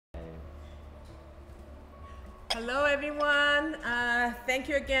Hello everyone, thank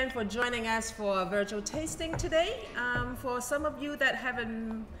you again for joining us for a virtual tasting today. For some of you that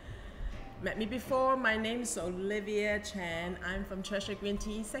haven't met me before, my name is Olivia Chan. I'm from Treasure Green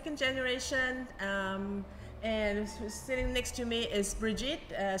Tea, second generation, and sitting next to me is Brigitte.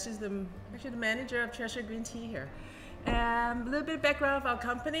 She's actually the manager of Treasure Green Tea here. A little bit of background of our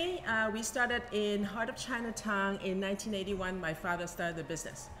company. We started in heart of Chinatown in 1981. My father started the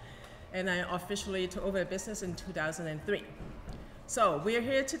business, and I officially took over the business in 2003. So we're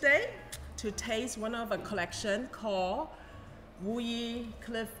here today to taste one of a collection called Wuyi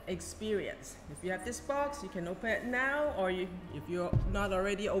Cliff Experience. If you have this box, you can open it now, or if you're not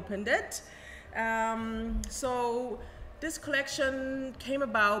already opened it. So this collection came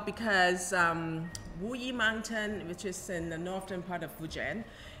about because Wuyi Mountain, which is in the northern part of Fujian,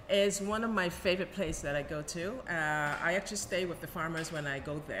 is one of my favorite places that I go to. I actually stay with the farmers when I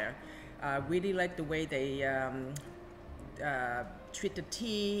go there. Really like the way they treat the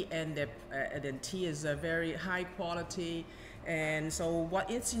tea, and the tea is a very high quality. And so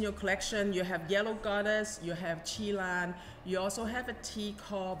what is in your collection, you have Yellow Goddess, you have Qi Lan, you also have a tea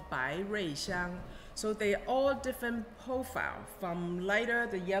called Bai Rui Xiang. So they're all different profile. From lighter,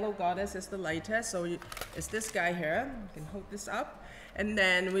 the Yellow Goddess is the lightest, so it's this guy here, you can hold this up. And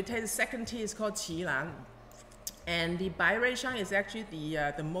then we take the second tea, is called Qi Lan. And the Bai Rui Xiang is actually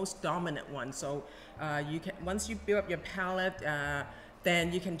the most dominant one. So you can, once you build up your palate,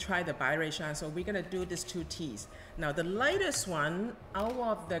 then you can try the Bai Rui Xiang. So we're gonna do these two teas. Now the lightest one out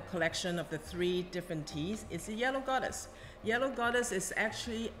of the collection of the three different teas is the Yellow Goddess. Yellow Goddess is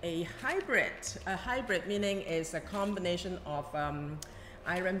actually a hybrid. A hybrid meaning is a combination of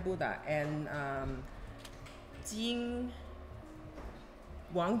Iron Buddha and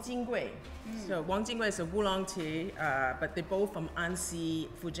Wang Jingui. So Wang Jingui is a oolong tea, but they're both from Anxi,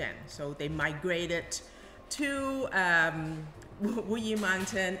 Fujian. So they migrated to Wuyi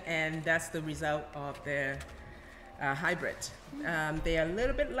Mountain, and that's the result of their hybrid. They are a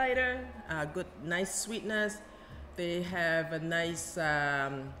little bit lighter, good, nice sweetness. They have a nice,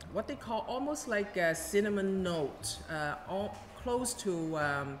 what they call almost like a cinnamon note, close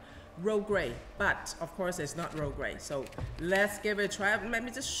to Earl Grey, but of course it's not Earl Grey. So let's give it a try. Let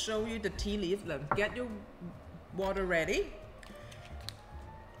me just show you the tea leaf. Get your water ready.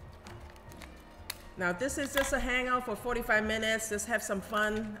 Now this is just a hangout for 45 minutes. Just have some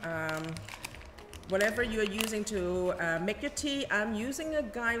fun. Whatever you're using to make your tea, I'm using a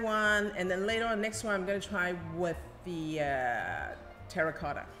Guy one, and then later on next one I'm going to try with the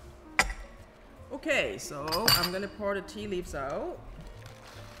terracotta. Okay, so I'm going to pour the tea leaves out.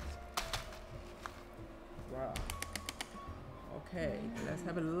 Wow. Okay, let's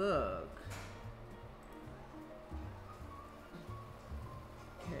have a look.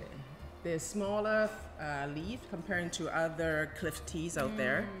 Okay, they're smaller leaf comparing to other cliff teas out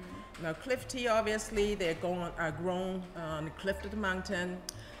there. Now cliff tea, obviously, they're grown on the cliff of the mountain.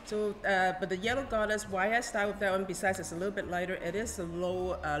 So, but the Yellow Goddess, why I start with that one, besides it's a little bit lighter, it is a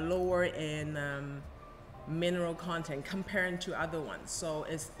lower in mineral content comparing to other ones. So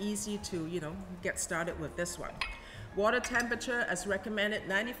it's easy to, get started with this one. Water temperature, as recommended,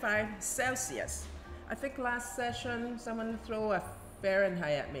 95 Celsius. I think last session, someone threw a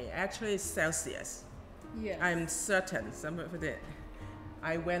Fahrenheit at me. Actually, it's Celsius. Yes. I'm certain. Someone did.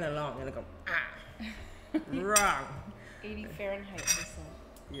 I went along and I go, wrong. 80 Fahrenheit, they said.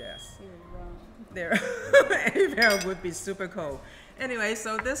 Yes. You're wrong. 80 Fahrenheit would be super cold. Anyway,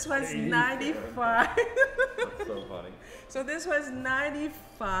 so this was 95. That's so funny. So this was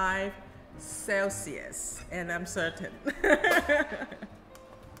 95 Celsius, and I'm certain.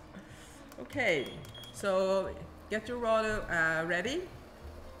 Okay, so get your water ready.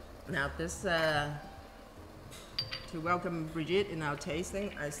 Now this, to welcome Brigitte in our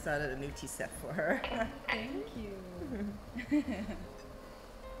tasting, I started a new tea set for her. Thank you.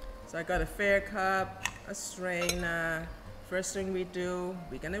 So I got a fair cup, a strainer. First thing we do,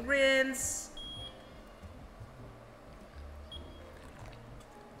 we're gonna rinse.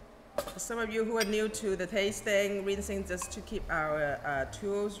 For some of you who are new to the tasting, rinsing just to keep our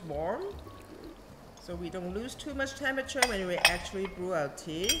tools warm, so we don't lose too much temperature when we actually brew our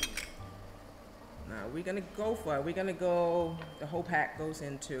tea. Now we're gonna go for it. We're gonna go, the whole pack goes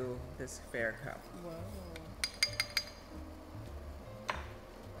into this fair cup. Whoa.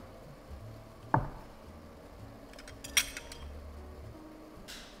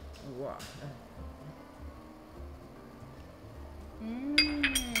 Wow.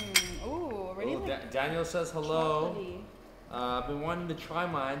 Ooh, already like Daniel says hello. chocolatey. I've been wanting to try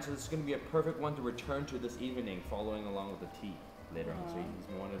mine, so this is going to be a perfect one to return to this evening, following along with the tea later on. So he's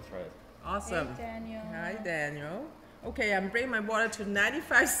been wanting to try it. Awesome. Hey, Daniel. Hi, Daniel. Okay, I'm bringing my water to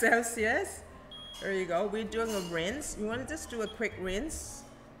 95 Celsius. There you go. We're doing a rinse. You want to just do a quick rinse.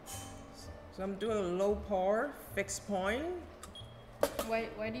 So I'm doing a low pour, fixed point. Why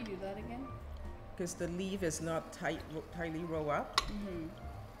do you do that again? Because the leaf is not tightly rolled up. Mm-hmm.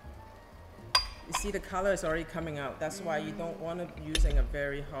 You see the color is already coming out. That's why you don't want to be using a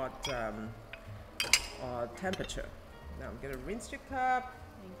very hot temperature. Now I'm going to rinse your cup.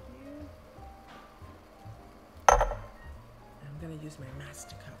 Thank you. I'm going to use my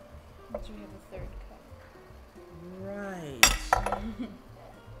master cup. Since we have a third cup. Right.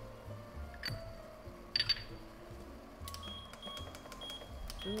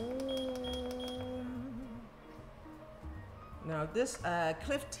 Now this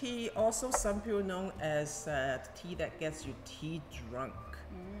cliff tea, also some people know as tea that gets you tea drunk.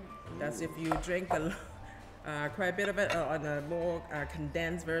 That's if you drink quite a bit of it on a more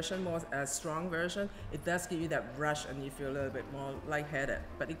condensed version, more strong version. It does give you that rush and you feel a little bit more lightheaded,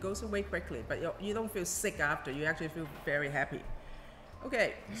 but it goes away quickly. But you don't feel sick after. You actually feel very happy.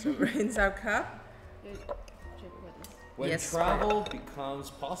 Okay, so rinse our cup. When Yes, travel becomes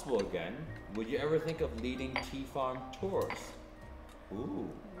possible again, would you ever think of leading tea farm tours? Ooh,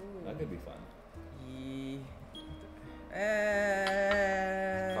 that could be fun.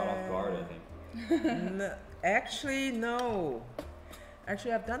 Caught off guard, I think. Actually, no.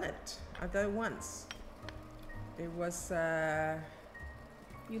 Actually, I've done it. I've done it once. It was.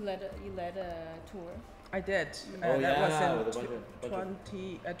 You led a tour. I did. Oh, that yeah, was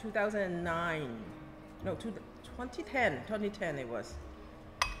in 2009. No, 2010 it was.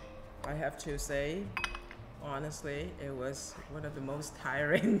 I have to say, honestly, it was one of the most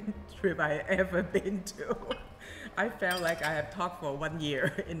tiring trip I ever been to. I felt like I have talked for 1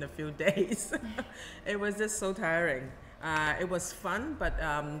 year in a few days. It was just so tiring. It was fun, but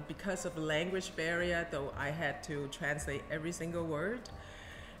because of the language barrier, though, I had to translate every single word.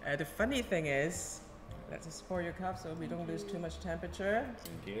 The funny thing is, let's just pour your cup so we don't lose too much temperature.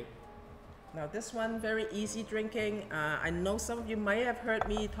 Thank you. Now this one, very easy drinking. I know some of you might have heard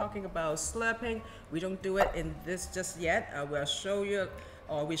me talking about slurping. We don't do it in this just yet. We'll show you,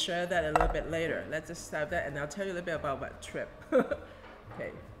 or we share that a little bit later. Let's just start that and I'll tell you a little bit about my trip.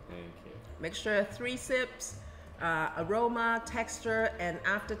 Okay. Thank you. Make sure 3 sips, aroma, texture, and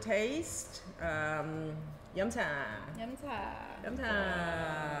aftertaste. Yum cha. Yum cha. Yum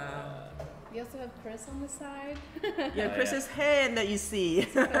cha. We also have Chris on the side. Yeah, Chris's hand that you see.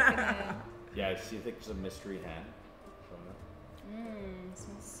 Yeah, I see. I think it's a mystery hand.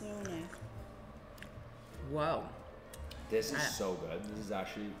 Smells so nice. Wow. This is so good. This is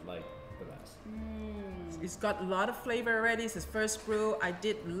actually like the best. It's got a lot of flavor already. It's his first brew. I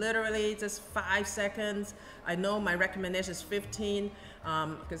did literally just 5 seconds. I know my recommendation is 15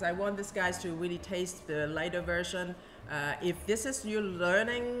 because I want these guys to really taste the lighter version. If this is you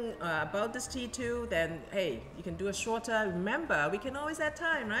learning about this tea too, then hey, you can do a shorter. Remember, we can always add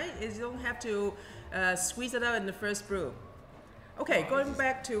time, right? You don't have to squeeze it out in the first brew. Okay, going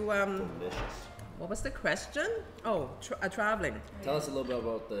back to Delicious. what was the question? Oh, traveling. Tell us a little bit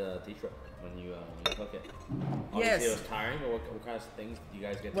about the tea trip when you took it. Obviously Yes. it was tiring, but what kind of things do you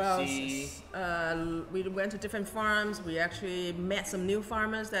guys get Well, to see? we went to different farms. We actually met some new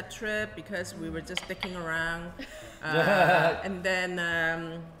farmers that trip because we were just sticking around. And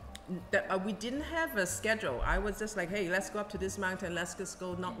then we didn't have a schedule. I was just like, hey, let's go up to this mountain. Let's just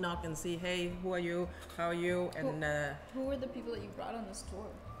go knock knock and see, hey, who are you? How are you? And Who were the people that you brought on this tour?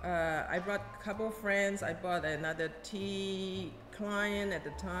 I brought a couple of friends. I brought another tea client at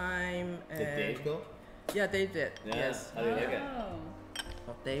the time. Did Dave go? Yeah, Dave did. Yeah. Yes. How did you like it?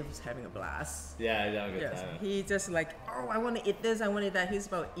 Oh, Dave was having a blast. Yeah, I had a good Yes, time. he just like, oh, I want to eat this, I want to eat that. He's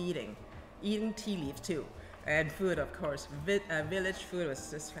about eating tea leaf too, and food, of course. Village food was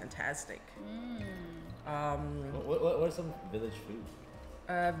just fantastic. What are some village food?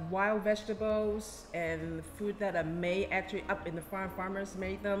 Wild vegetables and food that are made actually up in the farm. Farmers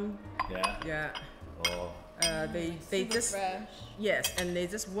made them. Yeah. Yeah. Oh. They Super just fresh. yes, and they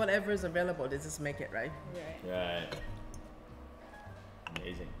just whatever is available, they just make it, right? Right. Right.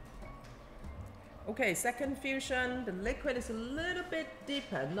 Amazing. Okay, second fusion. The liquid is a little bit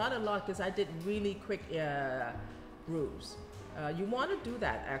deeper, not a lot, because I did really quick brews. You want to do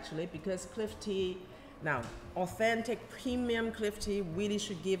that actually because cliff tea, now authentic premium cliff tea really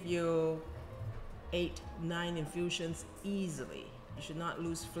should give you 8-9 infusions easily. You should not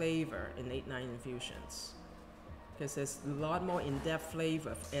lose flavor in 8-9 infusions because there's a lot more in-depth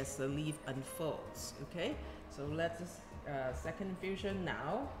flavor as the leaf unfolds. Okay, so let's just second infusion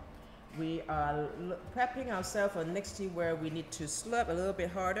now. we are prepping ourselves for next tea where we need to slurp a little bit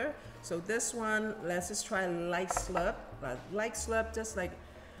harder. So this one, let's just try a light slurp. Light slurp, just like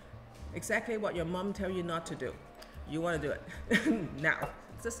exactly what your mom tell you not to do. You want to do it. Now,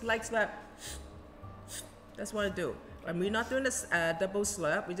 just light slurp. That's what I do. And we're not doing this double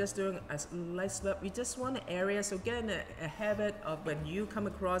slurp, we're just doing a light slurp. We just want an area, so get in a habit of when you come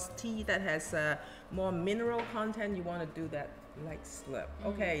across tea that has more mineral content, you want to do that light slurp.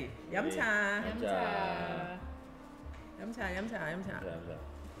 Okay, yum cha. Yum cha. Yum cha, yum cha, yum cha.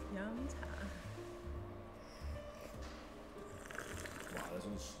 Yum cha. Wow, this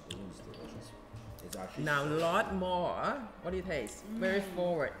one's delicious. It's actually Now, a lot more. What do you taste? Very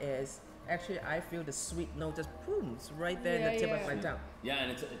forward is. Actually, I feel the sweet note just booms right there in the tip of my tongue. Yeah,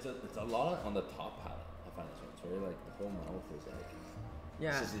 and it's a lot on the top palate. I find this one. It's very like the whole mouth is like.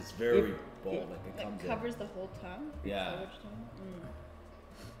 Yeah. It's very bold. Like it comes It covers the whole tongue? Yeah.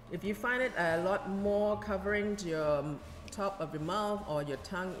 If you find it a lot more covering to your top of your mouth or your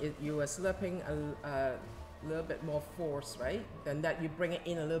tongue, you are slurping a little bit more force, right? Then that you bring it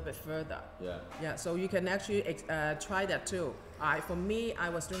in a little bit further. Yeah. Yeah, so you can actually try that too. For me, I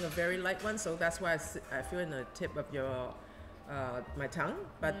was doing a very light one, so that's why I feel in the tip of your my tongue.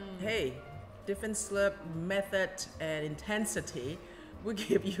 But hey, different slurp method and intensity will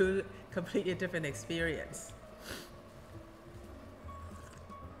give you completely different experience.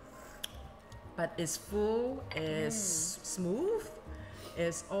 But it's full, it's smooth,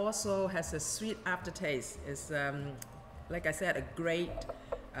 it also has a sweet aftertaste. It's like I said, a great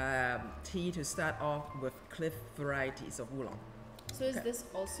tea to start off with cliff varieties of oolong. So is this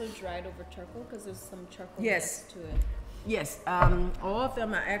also dried over charcoal? Because there's some charcoal Yes. to it. Yes, all of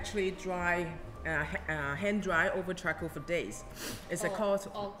them are actually dry, hand dry over charcoal for days. It's called.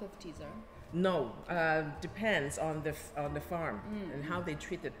 All cliff teas are. No, depends on the farm and how they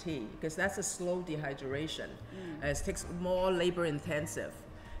treat the tea, because that's a slow dehydration. It takes more labor intensive.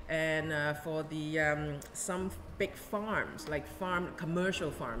 And for the some big farms, like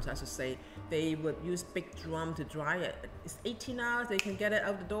commercial farms, I should say, they would use big drum to dry it. It's 18 hours, they can get it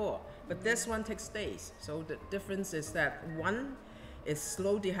out the door. But this one takes days. So the difference is that one is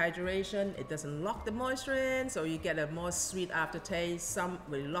slow dehydration, it doesn't lock the moisture in, so you get a more sweet aftertaste. Some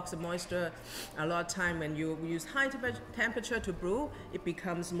will lock the moisture. A lot of time when you use high temperature to brew, it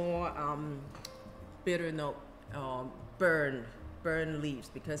becomes more bitter note, burn leaves,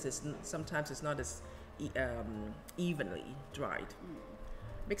 because sometimes it's not as evenly dried.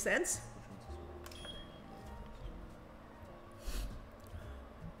 Make sense?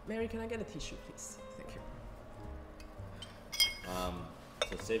 Mary, can I get a tissue, please? Thank you.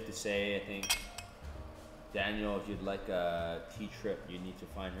 So it's safe to say, I think, Daniel, if you'd like a tea trip, you need to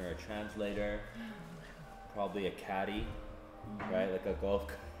find her a translator, probably a caddy, right? Like a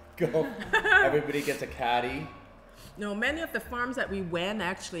golf. Everybody gets a caddy. No, many of the farms that we went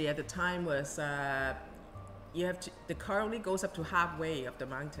actually at the time was the car only goes up to halfway of the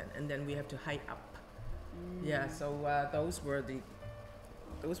mountain, and then we have to hike up. Yeah, so those were the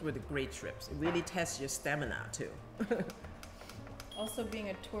great trips. It really tests your stamina too. Also, being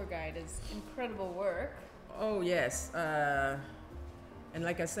a tour guide is incredible work. Oh yes, and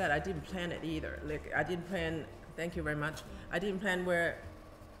like I said, I didn't plan it either. Like I didn't plan. Thank you very much. I didn't plan where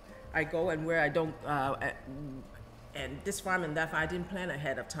I go and where I don't. And this farm and that farm, I didn't plan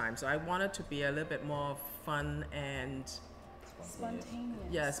ahead of time. So I wanted to be a little bit more fun and Spontaneous.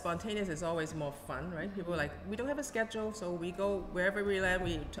 yeah, spontaneous is always more fun, right? People are like, we don't have a schedule, so we go wherever we land.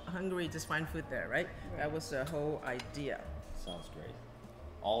 We hungry, just find food there, right? That was the whole idea. Sounds great.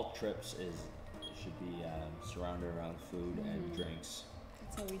 All trips should be surrounded around food and drinks.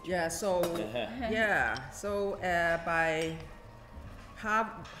 That's how we try. Yeah, so yeah, so by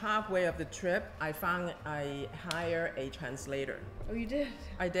halfway of the trip, I found I hired a translator. Oh, you did?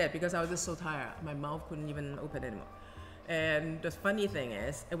 I did, because I was just so tired. My mouth couldn't even open anymore. And the funny thing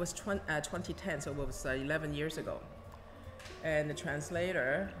is, it was 2010, so it was 11 years ago. And the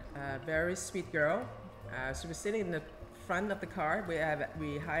translator, very sweet girl, she was sitting in the front of the car.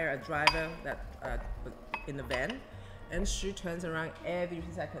 We hire a driver that in the van, and she turns around every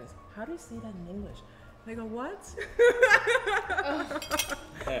few seconds. How do you say that in English? I go, what?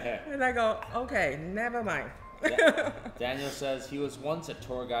 And I go, okay, never mind. Daniel says he was once a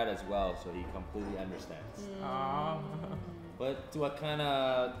tour guide as well, so he completely understands. But what kind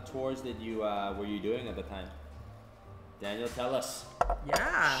of tours were you doing at the time? Daniel, tell us.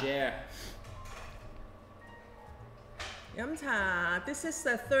 Yeah. Share. Yum cha. This is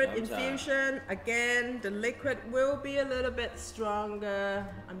the third Yum cha. infusion. Again, the liquid will be a little bit stronger.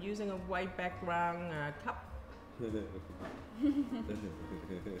 I'm using a white background cup.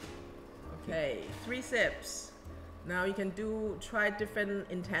 Okay, 3 sips. Now you can try different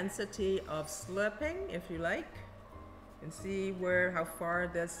intensity of slurping if you like, and see how far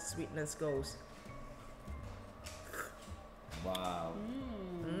this sweetness goes. Wow.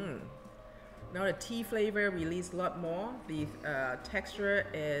 Now the tea flavor released a lot more. The texture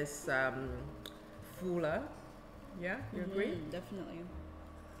is fuller. Yeah, you agree? Definitely.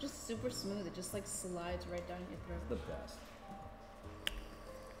 Just super smooth. It just like slides right down your throat. The best.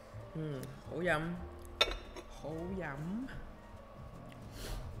 Hổ yum. Hổ yum.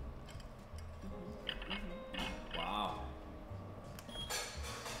 Wow.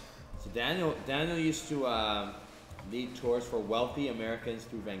 So Daniel used to lead tours for wealthy Americans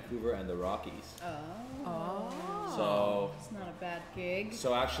through Vancouver and the Rockies. Oh. So It's not a bad gig.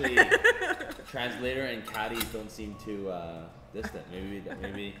 so actually, translator and caddies don't seem too distant.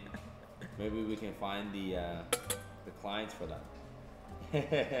 Maybe we can find the clients for that.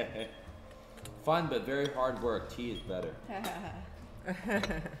 Fun but very hard work. Tea is better.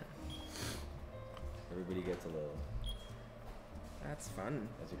 Everybody gets a little That's fun.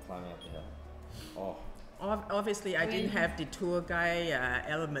 as you climb up the hill. Oh, Obviously, I didn't have the tour guide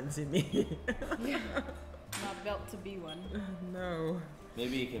elements in me. Not built to be one. No.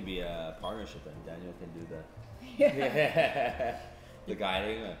 maybe it can be a partnership and Daniel can do the Yeah. the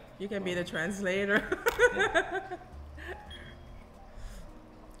guiding. You can be the translator.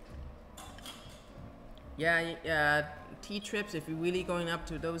 Yeah, tea trips, if you're really going up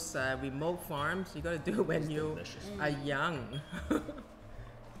to those remote farms, you gotta do it when you are young.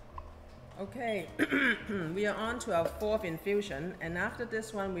 Okay, we are on to our 4th infusion, and after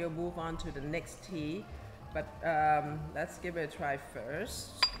this one, we'll move on to the next tea. But let's give it a try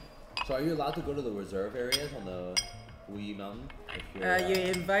first. So are you allowed to go to the reserve areas on the Wuyi Mountain? If You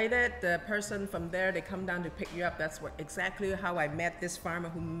invited the person from there, they come down to pick you up. That's exactly how I met this farmer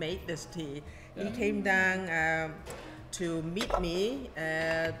who made this tea. He came down to meet me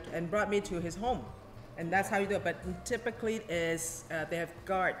and brought me to his home. And that's how you do it. But typically is they have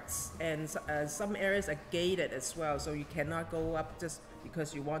guards, and some areas are gated as well, so you cannot go up just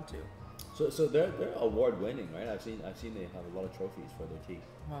because you want to. So they're award winning, right? I've seen they have a lot of trophies for their tea.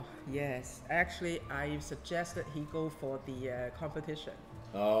 Oh, yes. Actually, I suggested he go for the competition.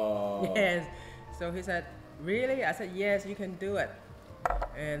 Oh. Yes. So he said, really? I said, yes, you can do it.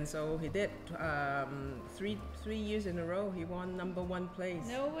 And so he did. 3 years in a row, he won #1 place.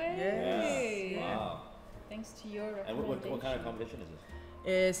 No way. Yes. Yeah. Wow. Thanks to your And recommendation. what kind of competition is this?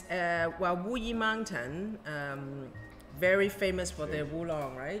 Is Wuyi Mountain, very famous for their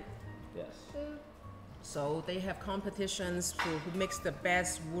oolong, right? Yes. So they have competitions who makes the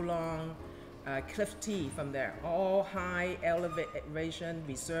best oolong cliff tea from there. All high elevation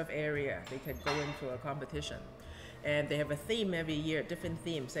reserve area. They can go into a competition. And they have a theme every year, different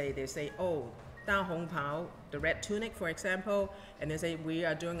theme. They say, oh, Da Hong Pao, the red tunic, for example, and they say we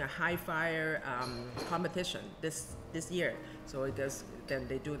are doing a high fire competition this year. So then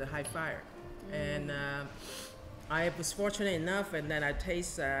they do the high fire. And I was fortunate enough, and then I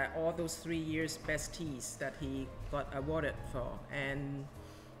taste all those 3 years best teas that he got awarded for, and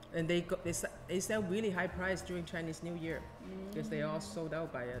they sell really high price during Chinese New Year because they all sold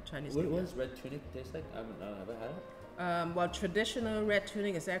out by Chinese New Year. What does red tunic taste like? I haven't had it. Well, traditional red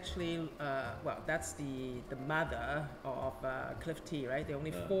tunic is actually that's the mother of cliff tea, right? There are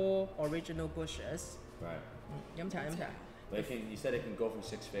only 4 original bushes. Right. Yum cha, yum cha. But you said it can go for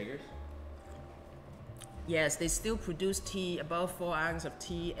 6 figures. Yes, they still produce tea, about 4 ounces of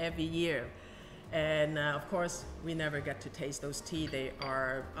tea every year. And of course, we never get to taste those tea. They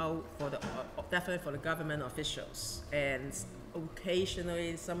are out for definitely for the government officials. And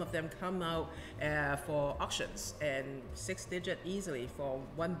occasionally, some of them come out for auctions, and 6-digit easily for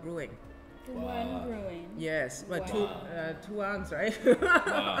 1 brewing. One brewing. Yes, but Wow. 2 ounces, right?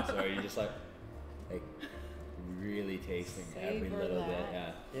 Wow. So you're just like really tasting every Savor little bit.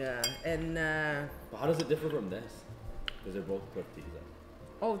 that. Yeah. Yeah, and But how does it differ from this? Because they're both cliff teas.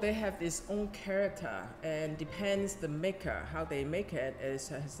 oh, they have its own character, and depends the maker how they make it.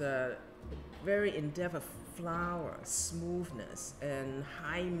 Has a very in-depth of flower, smoothness, and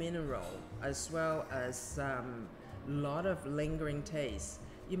high mineral, as well as lot of lingering taste.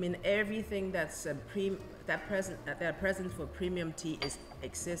 You mean everything that's present for premium tea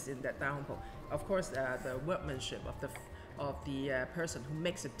exists in that Da Hong Pao. Of course, the workmanship of the person who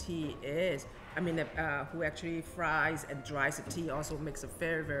makes the tea who actually fries and dries the tea also makes a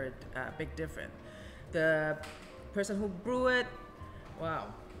very, very big difference. The person who brew it,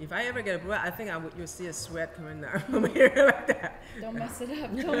 wow. If I ever get a brew, I think you'll see a sweat coming down from here like that. Don't mess it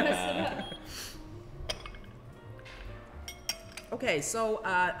up. Don't mess it up. Okay, so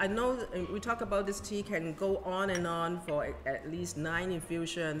I know we talk about this tea can go on and on for at least 9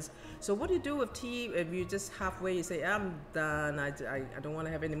 infusions. So what do you do with tea if you just halfway you say, I'm done, I don't want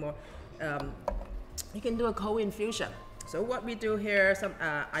to have any more? You can do a cold infusion. So what we do here,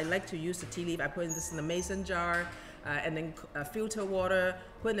 I like to use the tea leaf. I put this in a mason jar and then filter water,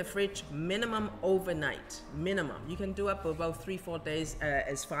 put in the fridge, minimum overnight, minimum. You can do up about 3-4 days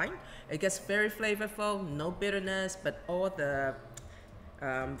is fine. It gets very flavorful, no bitterness, but all the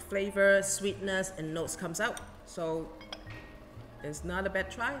flavor, sweetness, and notes comes out. So it's not a bad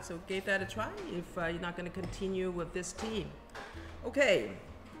try, so give that a try if you're not gonna continue with this tea. Okay,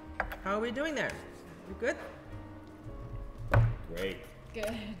 how are we doing there? You good? Great.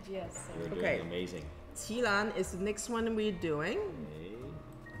 Good, yes. You're doing Okay. amazing. Qi Lan is the next one we're doing.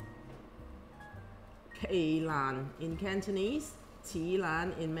 Qi Lan in Cantonese, Qi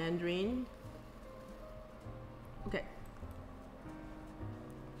Lan in Mandarin. Okay.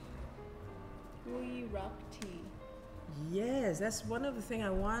 Wuyi rock tea. Yes, that's one of the things I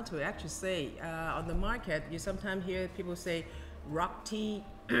wanted to actually say. On the market, you sometimes hear people say rock tea,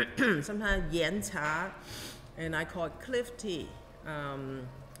 sometimes yan cha, and I call it cliff tea.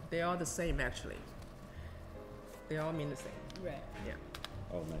 They're all the same actually. They all mean the same. Right. Yeah.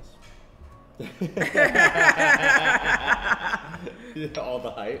 Oh, nice. All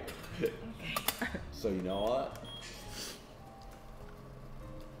the hype. So you know what?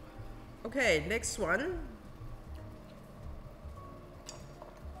 Okay, next one.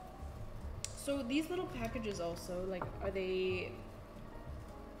 So these little packages also, like, are they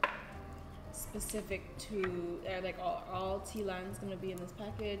specific to, like all tea lines going to be in this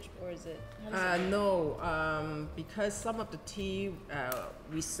package, or is it? How does it work? No, because some of the tea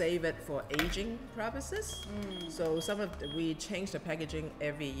we save it for aging purposes. So we change the packaging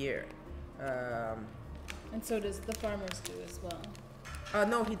every year. And so does the farmers do as well.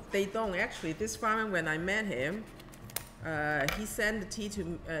 No, they don't actually. This farmer, when I met him, he sent the tea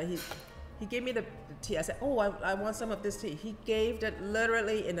to he gave me the tea. I said, oh, I want some of this tea. He gave it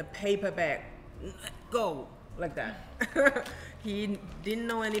literally in a paper bag. Go, like that. He didn't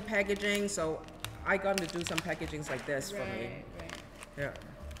know any packaging, so I got him to do some packagings like this for me. Right. Yeah.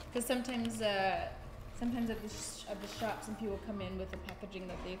 Because sometimes at the shop, some people come in with the packaging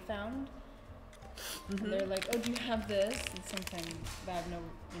that they found. And they're like, oh, do you have this? And sometimes I have no,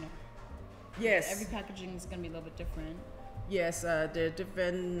 Yes. every packaging is going to be a little bit different. Yes, they're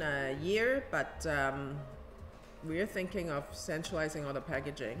different year, but we're thinking of centralizing all the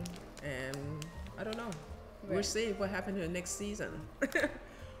packaging, and I don't know. We'll Right. see what happens in the next season.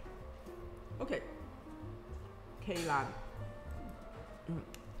 Okay. Qi Lan.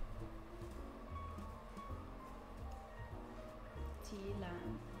 Tea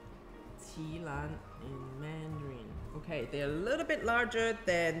lamp. Qi Lan in Mandarin. Okay, they're a little bit larger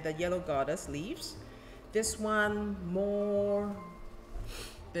than the Yellow Goddess leaves. This one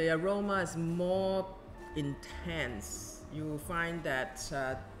the aroma is more intense. You will find that,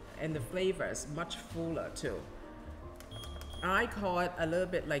 and the flavor is much fuller too. I call it a little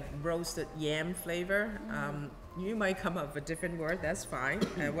bit like roasted yam flavor. You might come up with a different word, that's fine.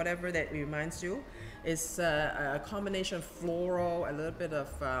 Whatever that reminds you. It's a combination of floral, a little bit of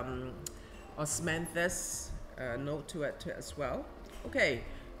osmanthus note to it as well. Okay,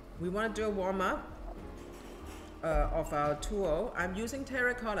 we want to do a warm up of our tool. I'm using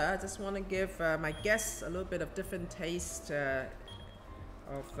terracotta. I just want to give my guests a little bit of different taste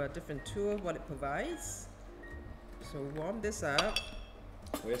of different tool, what it provides. So warm this up.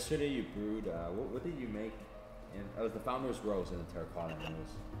 Well, yesterday you brewed. What did you make? It was the Founder's Rose in the terracotta, and it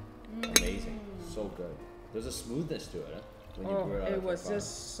was amazing. So good. There's a smoothness to it. Huh? When you brew it out It of was terracotta.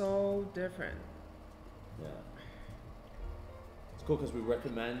 just so different. Yeah. It's cool because we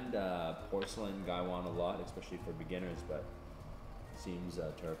recommend porcelain gaiwan a lot, especially for beginners, but it seems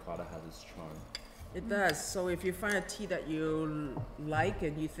terracotta has its charm. It does. So if you find a tea that you like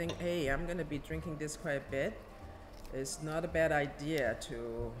and you think, hey, I'm going to be drinking this quite a bit, it's not a bad idea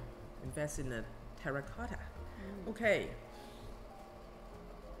to invest in a terracotta. Okay.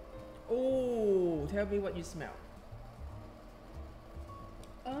 Oh, tell me what you smell.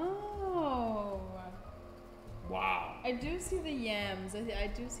 Oh, Wow. I do see the yams. I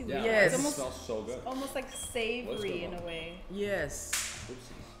do see the Yeah, Yes. it It's smells so good. almost like savory in a way. Yes.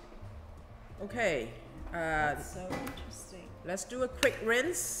 Oopsies. Okay. That's so interesting. Let's do a quick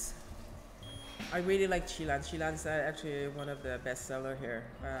rinse. I really like Qi Lan. Qi Lan's actually one of the best seller here.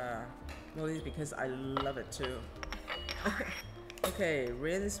 Mostly because I love it too. Okay,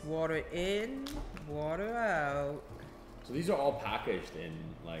 rinse, water in, water out. So these are all packaged in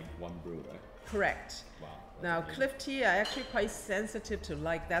like one brew, right? Correct. Wow. that's Now, amazing. Cliff tea are actually quite sensitive to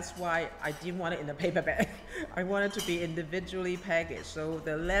light. That's why I didn't want it in a paper bag. I want it to be individually packaged. So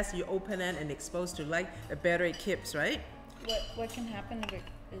the less you open it and expose to light, the better it keeps, right? What can happen if it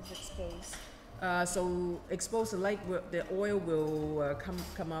is exposed? So exposed to light, the oil will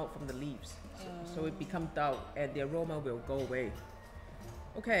come out from the leaves. So it becomes dull and the aroma will go away.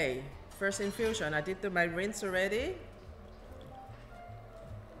 Okay, first infusion. I did my rinse already.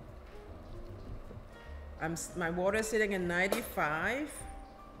 My water is sitting at 95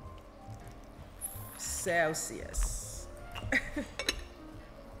 Celsius.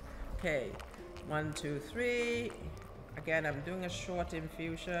 Okay, 1, 2, 3. Again, I'm doing a short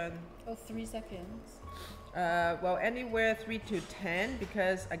infusion. Oh, 3 seconds. Well, anywhere 3 to 10,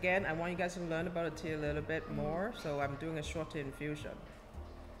 because again, I want you guys to learn about the tea a little bit more. So I'm doing a short infusion.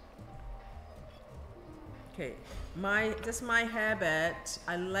 Okay, just my habit.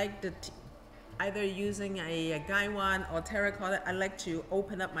 I like the either using a gaiwan or terracotta. I like to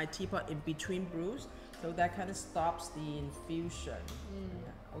open up my teapot in between brews, so that kind of stops the infusion.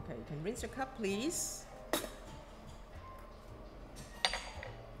 Yeah. Okay, you can rinse your cup, please.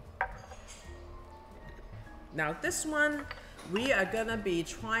 Now this one, we are gonna be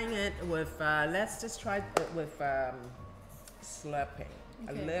trying it with, let's just try it with slurping.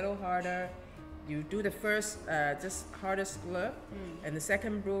 Okay. A little harder. You do the first, just harder slurp, and the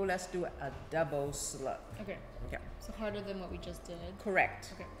second brew, let's do a double slurp. Okay. Okay. So harder than what we just did.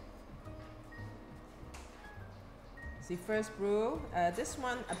 Correct. Okay. See, first brew, this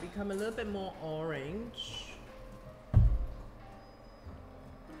one become a little bit more orange.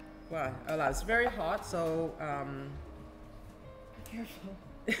 Wow, it's very hot, so Careful.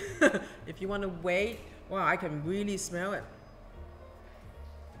 if you want to wait, wow, I can really smell it.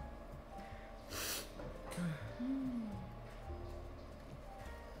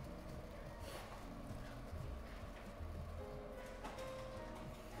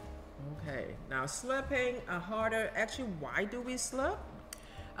 Okay, now slurping harder. Actually, why do we slurp?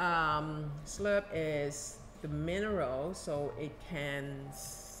 Slurp is the mineral, so it can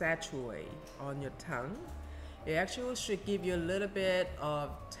saturate on your tongue. It actually should give you a little bit of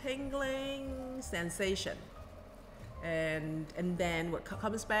tingling sensation, and then what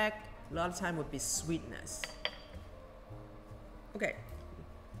comes back a lot of time would be sweetness. Okay,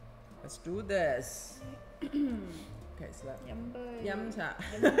 let's do this. Okay, slurp. Yum cha.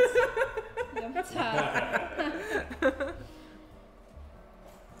 Yum cha.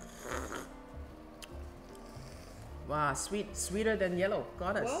 Wow, sweeter than Yellow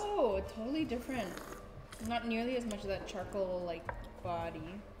Goddess. Whoa, totally different. Not nearly as much of that charcoal like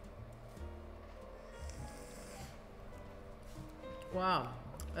body. Wow,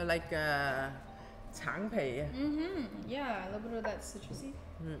 like changpei. Yeah, a little bit of that citrusy.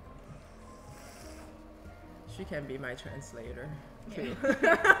 She can be my translator Yeah. too.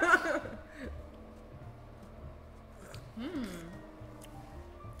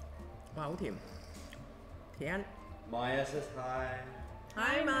 Wow, 好甜，甜。 Maya says hi.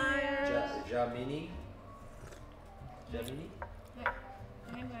 Hi, Maya. Jamini. Jamini?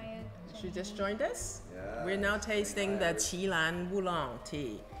 Hi, Maya. She just joined us. Yeah. We're now tasting the Qi Lan Oolong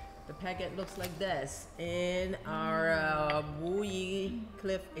tea. The packet looks like this in our Wuyi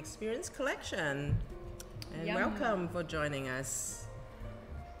Cliff Experience collection. And Yum. welcome for joining us.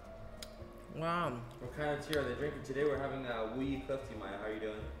 Wow. What kind of tea are they drinking? Today we're having a Wuyi Cliff tea, Maya. How are you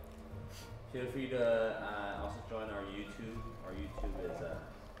doing? Feel free to also join our YouTube. Our YouTube is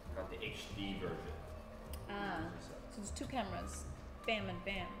got the HD version. Ah, so it's 2 cameras. Bam and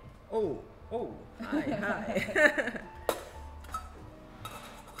bam. Oh, hi.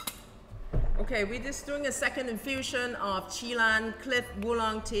 Okay, we're just doing a second infusion of Qi Lan Cliff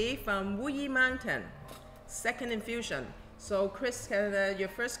Oolong tea from Wuyi Mountain. Second infusion. So Chris, your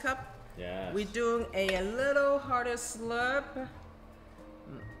first cup. Yes. We're doing a little harder slurp.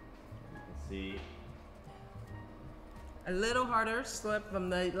 See. A little harder slurp from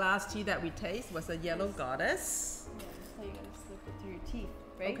the last tea that we tasted was the Yellow Goddess. Yeah, that's how you gotta slip it through your teeth,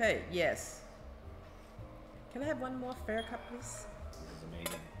 right? Okay, yes. Can I have one more fair cup, please? This is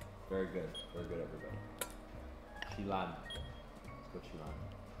amazing. Very good. Very good, everybody. Qi Lan. Let's go Qi Lan.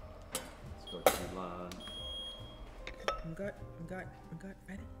 Let's go Qi Lan. I'm good. Ready?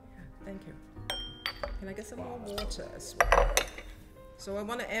 Yeah, thank you. Can I get some more water as well? So I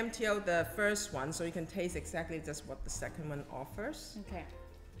want to empty out the first one so you can taste exactly just what the second one offers. Okay.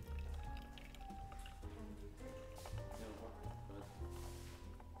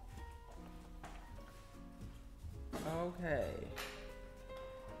 Okay.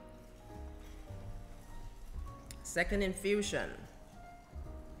 Second infusion.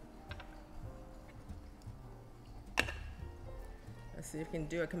 see if we can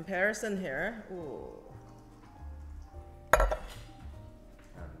do a comparison here. Ooh.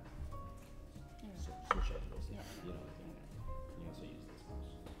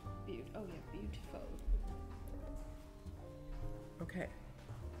 Oh yeah, beautiful. Okay,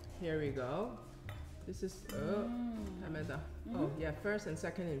 here we go. This is oh yeah, first and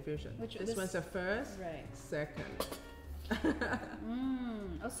second infusion. This one's the first, right? Second.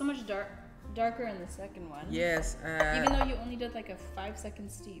 Oh, so much darker in the second one. Yes. Even though you only did like a 5-second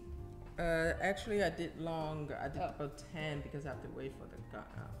steep. Actually, I did longer. I did about 10 because I have to wait for the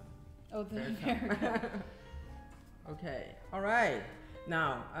there. Okay. All right.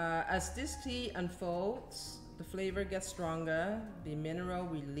 Now, as this tea unfolds, the flavor gets stronger. The mineral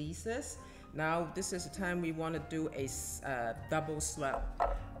releases. Now, this is the time we want to do a double slurp.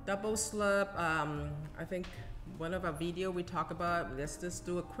 Double slurp. I think one of our video we talk about. Let's just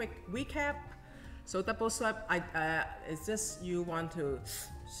do a quick recap. So double slurp, it's just you want to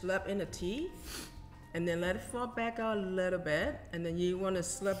slurp in the tea, and then let it fall back out a little bit, and then you want to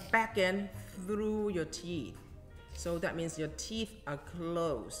slurp back in through your teeth. So that means your teeth are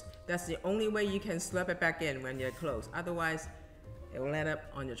closed. That's the only way you can slurp it back in when you're closed. Otherwise, it will end up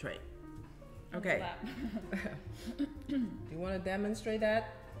on your tray. Okay. Do you want to demonstrate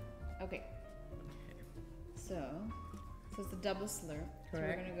that? Okay. So it's the double slurp. Correct. So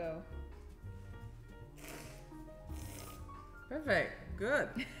we're gonna go. Perfect. Good.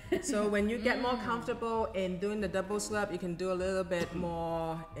 So when you get more comfortable in doing the double slurp, you can do a little bit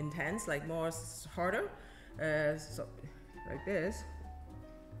more intense, like more harder. So like this.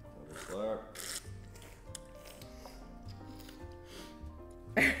 Slurp.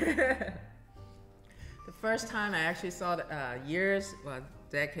 The first time I actually saw it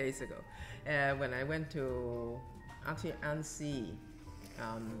decades ago, when I went to Auntie Ansi,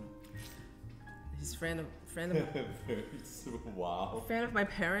 his friend of Wow. friend of my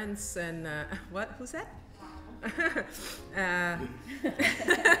parents, and what? Who's that?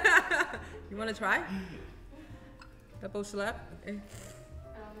 You want to try? Double slap. Okay.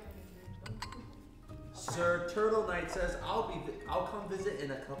 Sir Turtle Knight says I'll come visit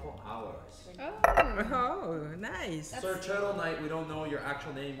in a couple hours. Oh, nice. Sir Turtle Knight, we don't know your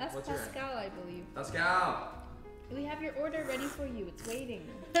actual name. That's What's Pascal, your name? I believe. Pascal. We have your order ready for you. It's waiting.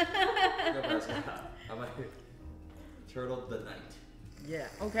 Go Pascal. I'm like Turtle the Knight. Yeah.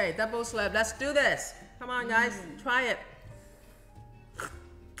 Okay, double slap. Let's do this. Come on, guys. Try it.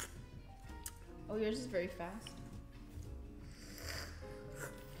 Oh, yours is very fast.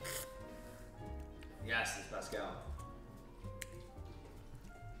 Yes, it's Pascal.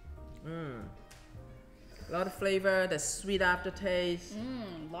 A lot of flavor, the sweet aftertaste.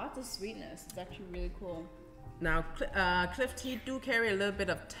 Lots of sweetness. It's actually really cool. Now, Cliff tea do carry a little bit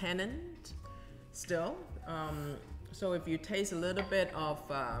of tannin still. So if you taste a little bit of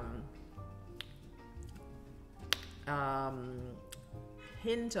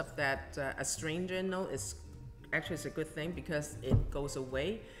hint of that astringent note, it's actually it's a good thing because it goes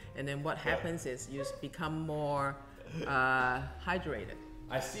away, and then what happens is you become more hydrated.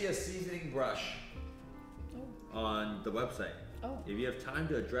 I see a seasoning brush on the website. Oh. If you have time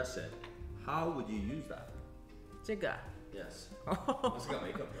to address it, how would you use that? 这个. Yes. It's got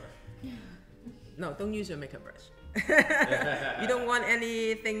makeup brush. No, don't use your makeup brush. You don't want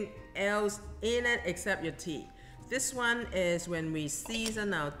anything else in it except your tea. This one is when we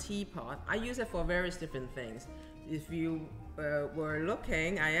season our teapot. I use it for various different things. If you were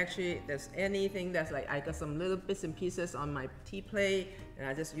looking, there's anything that's like, I got some little bits and pieces on my tea plate, and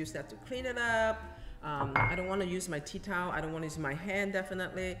I just use that to clean it up. I don't want to use my tea towel. I don't want to use my hand,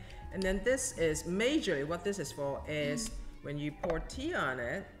 definitely. And then this is majorly what this is for is when you pour tea on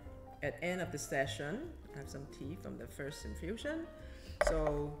it at end of the session. I have some tea from the first infusion.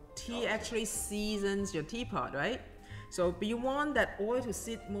 So tea actually seasons your teapot, right? So but you want that oil to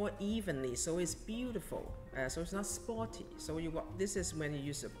sit more evenly, so it's beautiful. So it's not spotty. So this is when you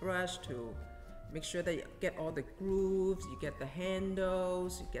use a brush to make sure that you get all the grooves, you get the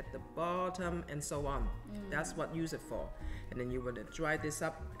handles, you get the bottom, and so on. That's what you use it for. And then you want to dry this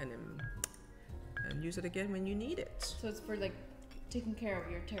up and then use it again when you need it. So it's for like taking care of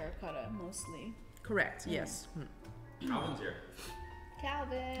your terracotta mostly. Correct. Yes. Calvin's here.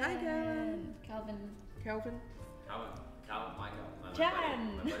 Calvin. Hi, Calvin. Calvin. Calvin. Calvin, my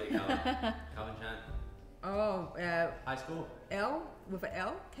Chan. buddy Calvin. Calvin Chan. Oh, High school. L with an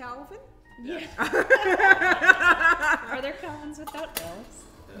L, Calvin. Yeah. Are there Calvins without L's?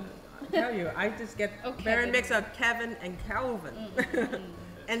 I tell you, I just get very mixed up Kevin and Calvin,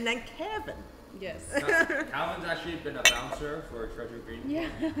 and then Kevin. Yes. Calvin's actually been a bouncer for Treasure Green. Yeah.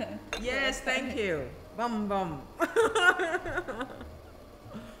 Yes, thank you. Bum bum.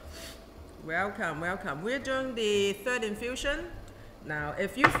 Welcome, welcome. We're doing the third infusion. Now,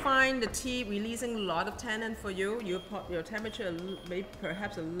 if you find the tea releasing a lot of tannin for you, your temperature may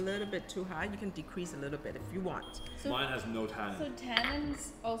perhaps a little bit too high, you can decrease a little bit if you want. So, Mine has no tannin. so tannins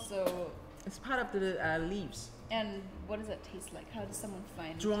also, It's part of the leaves. and what does that taste like? How does someone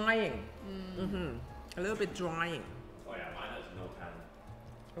find Drying. A little bit drying. Oh yeah, mine has no tannin.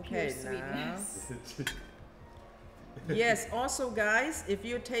 Okay, pure now. sweetness? Yes, also guys, if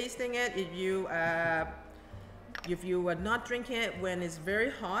you're tasting it, if you are not drinking it when it's very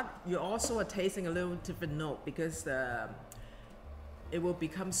hot, you also are tasting a little different note because it will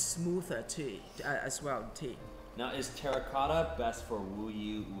become smoother tea as well. Tea. Now, is terracotta best for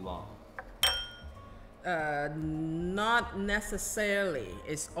Wuyi oolong? Not necessarily.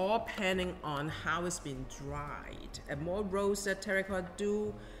 It's all depending on how it's been dried. A more roasted terracotta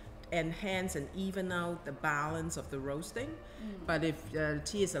do enhance and even out the balance of the roasting. But if the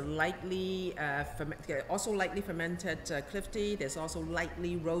tea is a lightly also lightly fermented cliff tea, there's also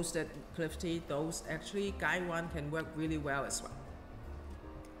lightly roasted cliff tea. Those actually Gaiwan can work really well as well.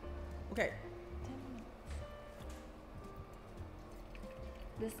 Okay.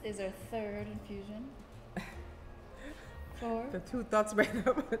 This is our third infusion. 4. The two dots right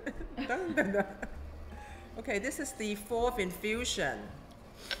up. Dun, dun, dun. Okay, this is the fourth infusion.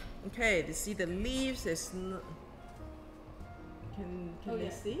 Okay, you see the leaves is can Oh, they yeah.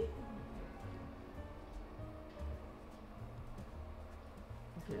 see?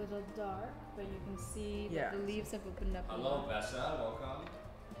 It's a little dark, but you can see that Yeah. the leaves have opened up a Hello, lot. Bessa, welcome.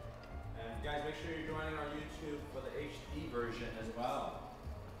 And guys, make sure you're joining our YouTube for the HD version as well.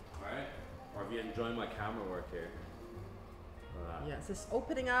 Alright? Or if you're enjoying my camera work here. Yes, it's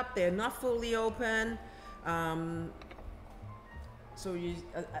opening up. They're not fully open. So you,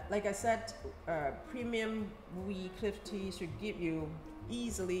 like I said, premium Wuyi cliff tea should give you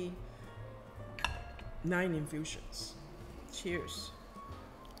easily 9 infusions. Cheers.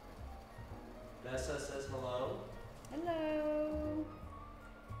 Bessa says hello. Hello!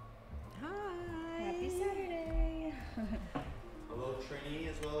 Hi. Happy Saturday! Hello, Trini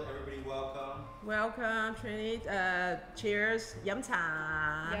as well. Everybody, welcome. Welcome, Trini. Cheers. Yum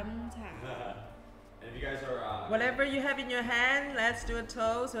cha. Yum cha. And if you guys are Whatever you have in your hand, let's do a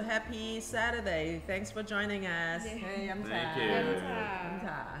toast. So happy Saturday. Thanks for joining us. Yeah. Hey, yum cha. Thank you. Yum Yum cha.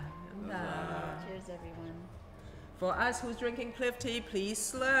 cha. Yum cha. Cheers, everyone. For us who's drinking cliff tea, please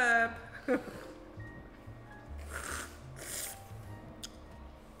slurp.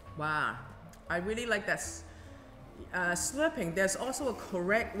 Wow, I really like that slurping. There's also a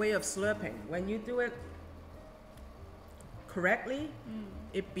correct way of slurping. When you do it correctly,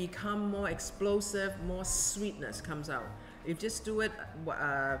 it becomes more explosive, more sweetness comes out. If you just do it what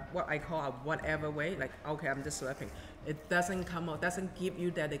I call a whatever way, like okay, I'm just slurping, it doesn't come out, doesn't give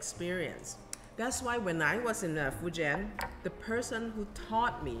you that experience. That's why when I was in Fujian, the person who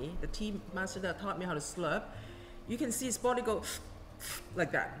taught me, the tea master that taught me how to slurp, you can see his body go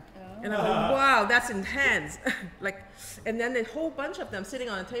like that. And I go, wow, that's intense. Like, and then a whole bunch of them sitting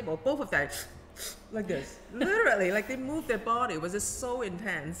on a table, both of them like this. Literally, like they moved their body. It was just so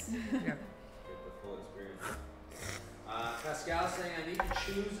intense. Yeah. get the full experience. Pascal saying I need to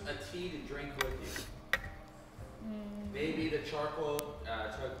choose a tea to drink with you. Maybe the charcoal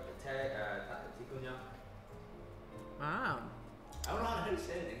tikunya. Wow. I don't know how to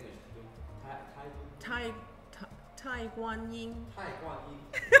say it in English. Tai Guan Yin.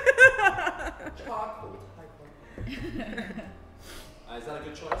 Charcoal. Is that a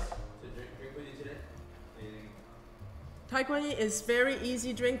good choice to drink with you today? Tai Guan Yin is very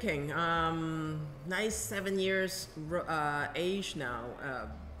easy drinking. Nice 7 years age now.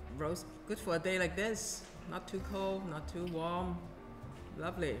 Roast, good for a day like this. Not too cold, not too warm.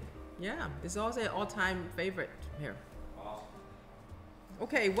 Lovely. Yeah, it's also an all-time favorite here. Awesome.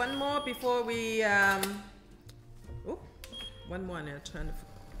 Okay, one more before we. One more, and I'll turn the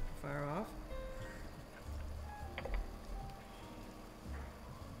fire off.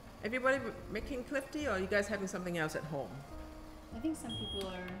 Everybody making cliff tea, or are you guys having something else at home? I think some people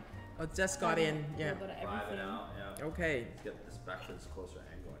are. Or just got in? A Yeah. little bit of Vibing everything. out, yeah. Let's Okay. get this back to this closer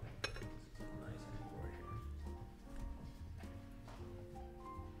angle. I think. This is a nice angle right here.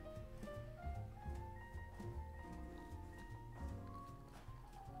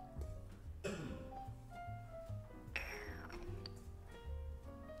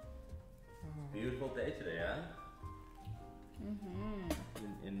 Beautiful day today, yeah?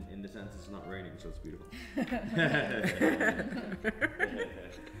 In the sense it's not raining, so it's beautiful.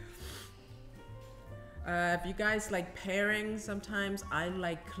 If you guys like pairing, sometimes I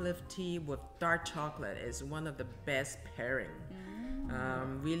like cliff tea with dark chocolate. It's one of the best pairing.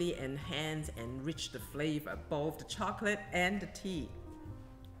 really enhance and enrich the flavor, both the chocolate and the tea.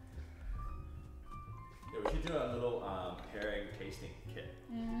 Yeah, we should do a little pairing tasting kit.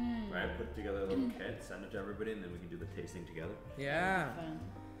 Right? Put together a little kit, send it to everybody, and then we can do the tasting together. Yeah. Fun.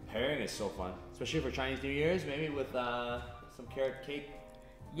 Pairing is so fun, especially for Chinese New Year's, maybe with some carrot cake.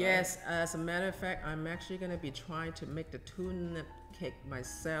 Yes, as a matter of fact, I'm actually going to be trying to make the tuna cake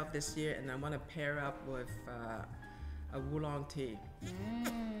myself this year, and I want to pair up with a oolong tea.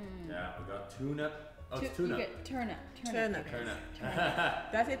 Yeah, we got tuna. Oh, it's You tuna. get turnip. Turnip. Turnip.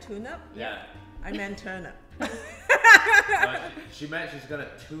 That's it, turnip? Yeah. I meant turnip. She meant she's gonna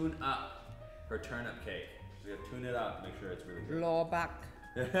tune up her turnip cake. She's gonna tune it up to make sure it's really good. 蘿蔔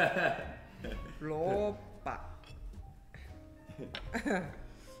蘿蔔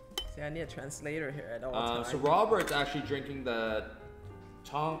See, I need a translator here at all times. So Robert's actually drinking the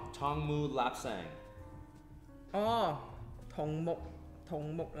Tong Mu Lapsang. Oh, 桐木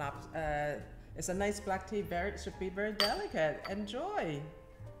laps. It's a nice black tea. Should be very delicate. Enjoy.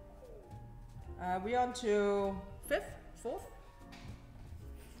 We on to 5th, 4th?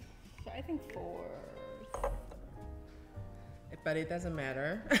 I think 4. But it doesn't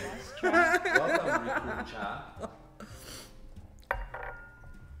matter. Last try. Welcome, Rikun Cha.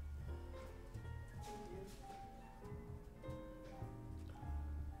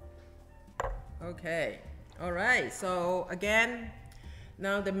 Okay. All right. So again,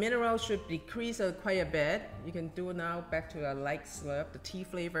 now the mineral should decrease quite a bit. You can do now back to a light slurp. The tea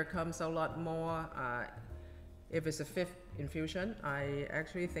flavor comes a lot more. If it's a 5th infusion, I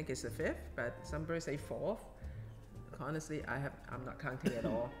actually think it's the 5th, but some people say 4th. Honestly, I'm not counting at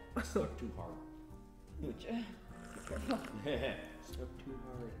all. Stuck too hard. Be careful. Stuck too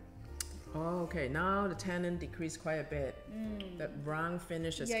hard. Oh, okay, now the tannin decreased quite a bit. That brown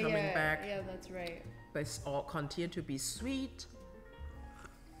finish is coming back. Yeah, that's right. But it's all continue to be sweet.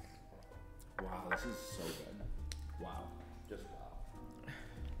 Wow, this is so good. Wow, just wow.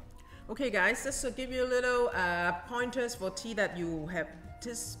 Okay, guys, just to give you a little pointers for tea that you have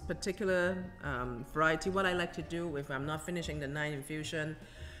this particular variety. What I like to do if I'm not finishing the 9 infusion,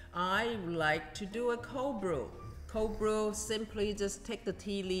 I like to do a cold brew. Cold brew, simply just take the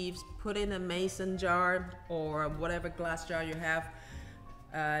tea leaves, put in a mason jar or whatever glass jar you have,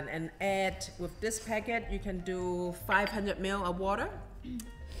 and add, with this packet, you can do 500 ml of water.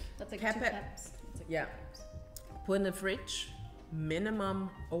 That's like Cap 2 it. cups. It's like Yeah. 2 cups. Put in the fridge, minimum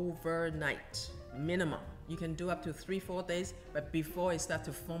overnight, minimum. You can do up to 3-4 days, but before it starts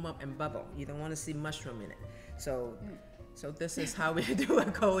to foam up and bubble, you don't want to see mushroom in it. So this is how we do a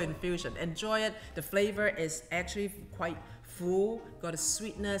cold infusion. Enjoy it. The flavor is actually quite full, got a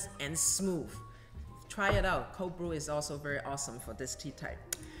sweetness and smooth. Try it out. Cold brew is also very awesome for this tea type.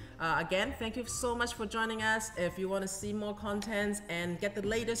 Again, thank you so much for joining us. If you want to see more contents and get the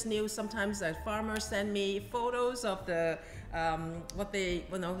latest news, sometimes the farmers send me photos of the what they,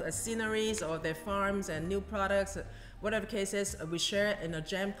 sceneries or their farms and new products. Whatever the case is, we share it in a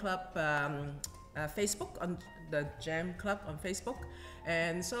Jam Club Facebook, on the Jam Club on Facebook.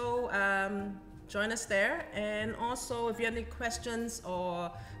 And so join us there. And also, if you have any questions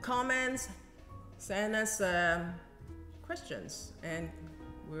or comments, send us questions and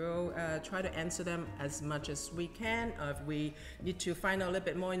we'll try to answer them as much as we can. If we need to find out a little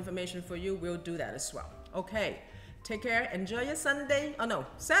bit more information for you, we'll do that as well. Okay, take care. Enjoy your Sunday. Oh no,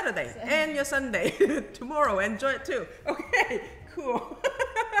 Saturday and your Sunday. Tomorrow, enjoy it too. Okay, cool.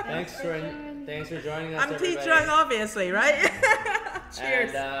 Thanks for joining us, I'm tea everybody. drunk, obviously, right?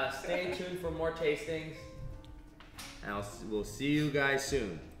 Cheers. And stay tuned for more tastings. And we'll see you guys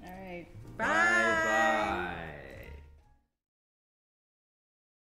soon. All right. Bye. Bye.